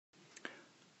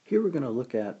Here we're going to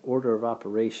look at order of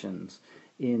operations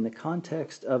in the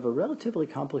context of a relatively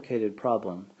complicated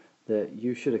problem that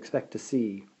you should expect to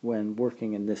see when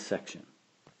working in this section.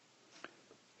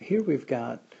 Here we've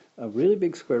got a really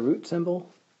big square root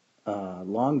symbol, a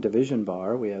long division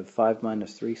bar. We have 5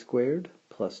 minus 3 squared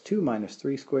plus 2 minus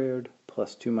 3 squared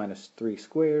plus 2 minus 3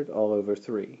 squared all over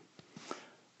 3.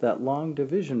 That long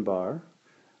division bar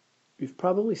you've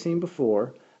probably seen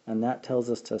before, and that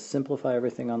tells us to simplify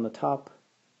everything on the top,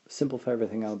 simplify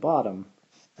everything on the bottom,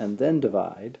 and then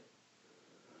divide.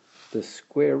 The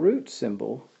square root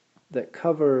symbol that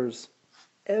covers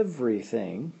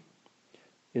everything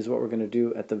is what we're going to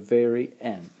do at the very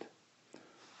end.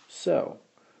 So,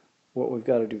 what we've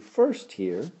got to do first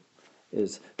here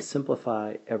is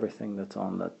simplify everything that's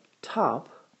on the top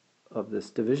of this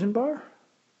division bar,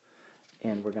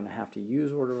 and we're going to have to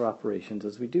use order of operations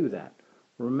as we do that.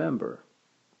 Remember,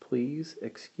 please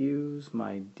excuse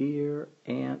my dear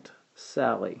Aunt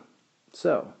Sally.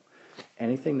 So,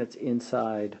 anything that's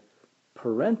inside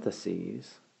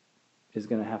parentheses is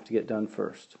going to have to get done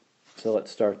first. So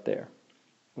let's start there.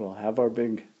 We'll have our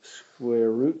big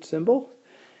square root symbol,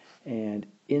 and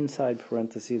inside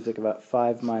parentheses we've got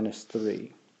 5 minus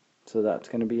 3. So that's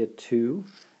going to be a 2,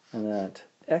 and that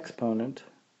exponent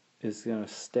is going to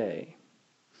stay.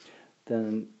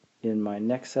 Then in my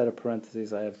next set of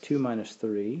parentheses I have 2 minus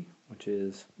 3, which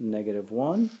is negative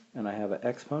 1, and I have an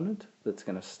exponent that's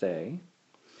going to stay.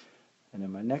 And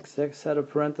in my next set of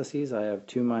parentheses I have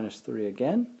 2 minus 3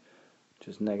 again, which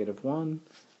is negative 1,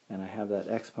 and I have that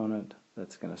exponent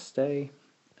that's going to stay.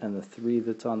 And the 3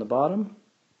 that's on the bottom,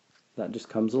 that just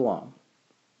comes along.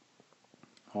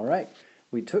 Alright,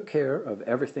 we took care of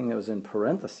everything that was in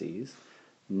parentheses.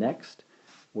 Next,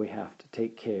 we have to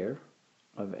take care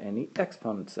of any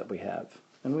exponents that we have,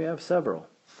 and we have several.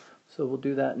 So we'll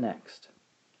do that next.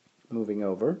 Moving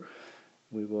over,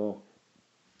 we will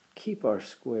keep our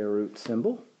square root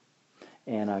symbol,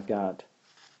 and I've got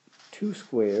 2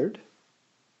 squared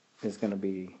is going to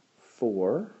be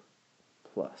 4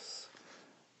 plus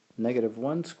negative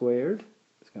 1 squared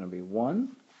is going to be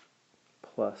 1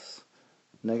 plus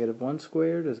negative 1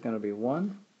 squared is going to be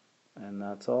 1, and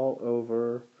that's all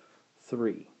over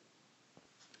 3.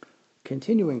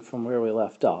 Continuing from where we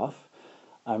left off,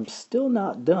 I'm still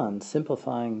not done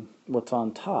simplifying what's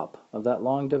on top of that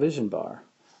long division bar,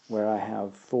 where I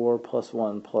have 4 plus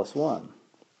 1 plus 1.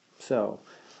 So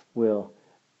we'll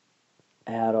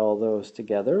add all those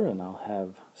together, and I'll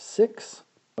have 6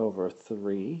 over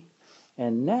 3.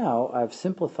 And now I've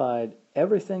simplified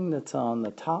everything that's on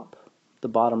the top. The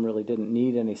bottom really didn't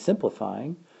need any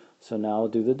simplifying, so now I'll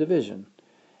do the division.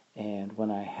 And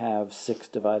when I have 6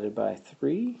 divided by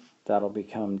 3, that'll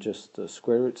become just the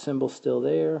square root symbol still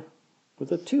there with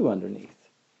a 2 underneath.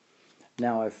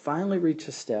 Now I've finally reached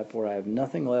a step where I have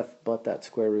nothing left but that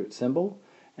square root symbol,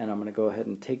 and I'm going to go ahead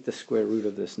and take the square root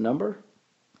of this number,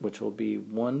 which will be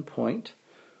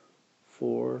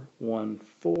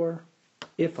 1.414.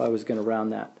 If I was going to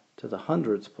round that to the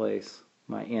hundreds place,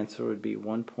 my answer would be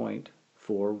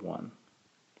 1.41.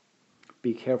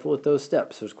 Be careful with those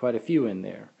steps. There's quite a few in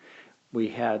there. We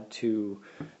had to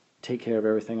take care of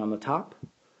everything on the top,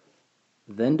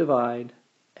 then divide,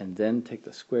 and then take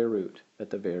the square root at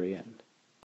the very end.